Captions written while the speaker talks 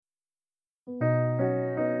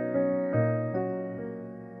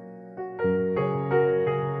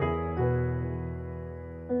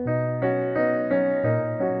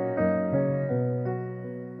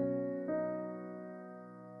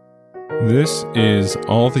This is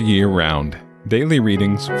All the Year Round, daily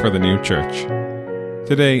readings for the new church.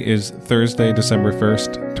 Today is Thursday, December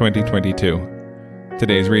 1st, 2022.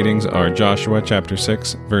 Today's readings are Joshua chapter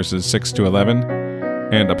 6, verses 6 to 11,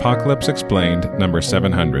 and Apocalypse Explained, number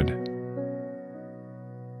 700.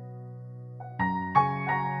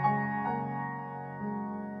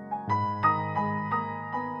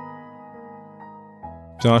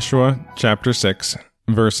 Joshua chapter 6,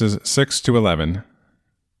 verses 6 to 11.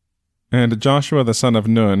 And Joshua the son of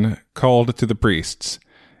Nun called to the priests,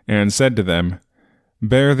 and said to them,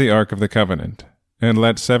 Bear the ark of the covenant, and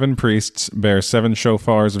let 7 priests bear 7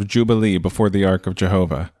 shofars of jubilee before the ark of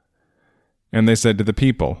Jehovah. And they said to the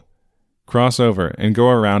people, Cross over and go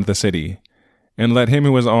around the city, and let him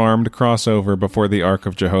who is armed cross over before the ark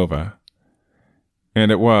of Jehovah.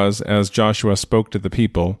 And it was, as Joshua spoke to the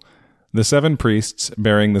people, the 7 priests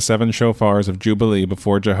bearing the 7 shofars of jubilee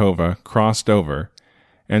before Jehovah crossed over,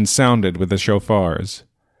 and sounded with the shofars,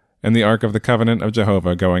 and the ark of the covenant of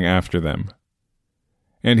Jehovah going after them.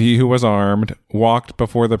 And he who was armed walked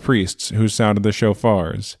before the priests who sounded the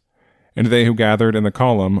shofars, and they who gathered in the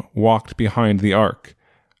column walked behind the ark,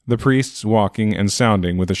 the priests walking and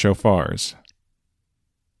sounding with the shofars.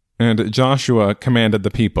 And Joshua commanded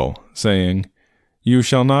the people, saying, You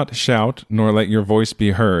shall not shout, nor let your voice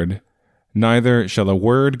be heard, neither shall a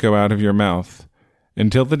word go out of your mouth,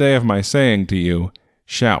 until the day of my saying to you,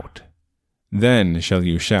 Shout. Then shall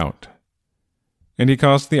you shout. And he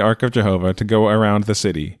caused the ark of Jehovah to go around the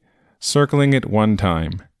city, circling it 1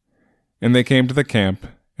 time. And they came to the camp,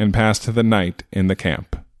 and passed the night in the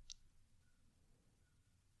camp.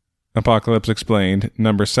 Apocalypse Explained,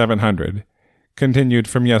 number 700, continued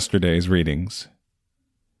from yesterday's readings.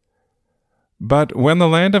 But when the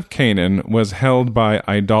land of Canaan was held by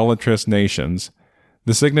idolatrous nations,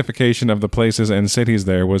 the signification of the places and cities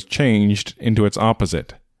there was changed into its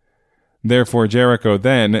opposite. Therefore Jericho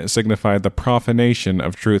then signified the profanation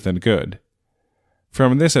of truth and good.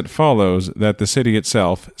 From this it follows that the city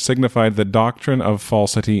itself signified the doctrine of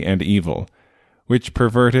falsity and evil, which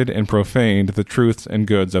perverted and profaned the truths and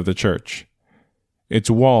goods of the church. Its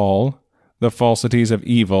wall, the falsities of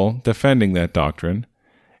evil defending that doctrine,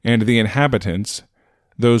 and the inhabitants,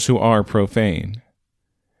 those who are profane.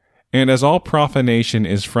 And as all profanation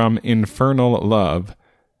is from infernal love,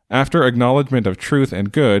 after acknowledgment of truth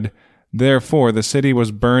and good, therefore the city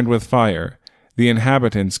was burned with fire, the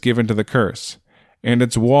inhabitants given to the curse, and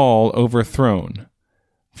its wall overthrown.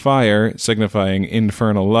 Fire signifying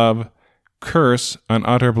infernal love, curse an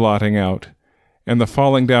utter blotting out, and the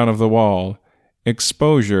falling down of the wall,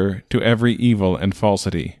 exposure to every evil and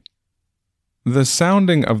falsity. The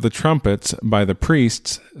sounding of the trumpets by the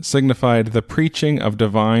priests signified the preaching of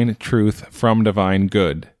divine truth from divine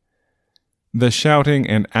good. The shouting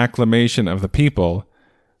and acclamation of the people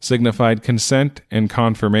signified consent and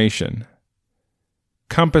confirmation.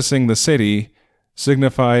 Compassing the city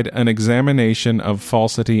signified an examination of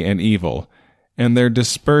falsity and evil, and their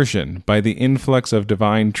dispersion by the influx of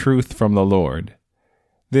divine truth from the Lord,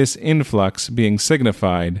 this influx being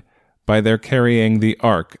signified by their carrying the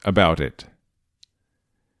ark about it.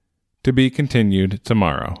 To be continued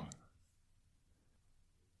tomorrow.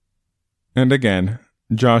 And again,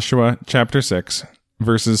 Joshua chapter 6,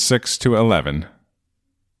 verses 6 to 11.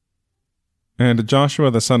 And Joshua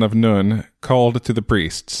the son of Nun called to the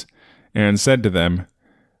priests, and said to them,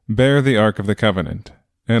 Bear the ark of the covenant,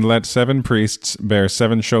 and let 7 priests bear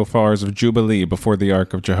 7 shofars of jubilee before the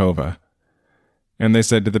ark of Jehovah. And they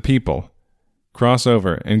said to the people, Cross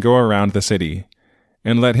over and go around the city,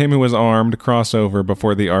 and let him who is armed cross over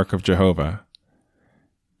before the ark of Jehovah.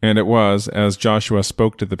 And it was, as Joshua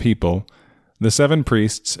spoke to the people, the 7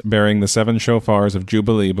 priests bearing the 7 shofars of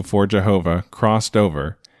jubilee before Jehovah crossed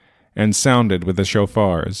over, and sounded with the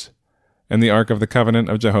shofars, and the ark of the covenant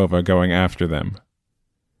of Jehovah going after them.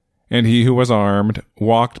 And he who was armed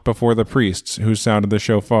walked before the priests who sounded the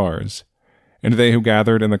shofars, and they who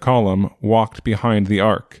gathered in the column walked behind the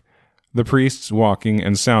ark, the priests walking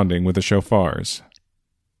and sounding with the shofars.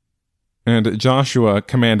 And Joshua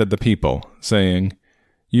commanded the people, saying,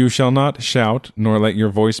 You shall not shout, nor let your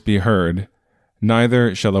voice be heard,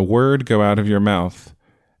 neither shall a word go out of your mouth,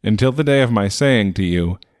 until the day of my saying to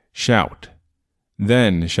you, Shout.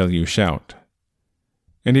 Then shall you shout.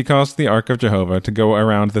 And he caused the ark of Jehovah to go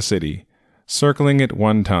around the city, circling it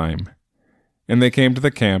 1 time. And they came to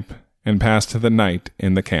the camp, and passed the night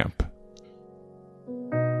in the camp.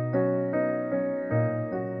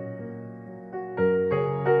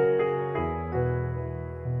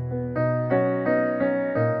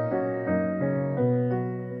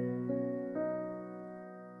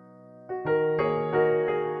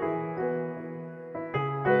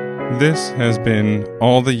 This has been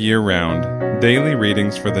All the Year Round, daily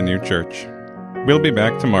readings for the new church. We'll be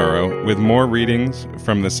back tomorrow with more readings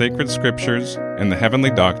from the sacred scriptures and the heavenly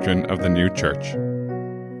doctrine of the new church.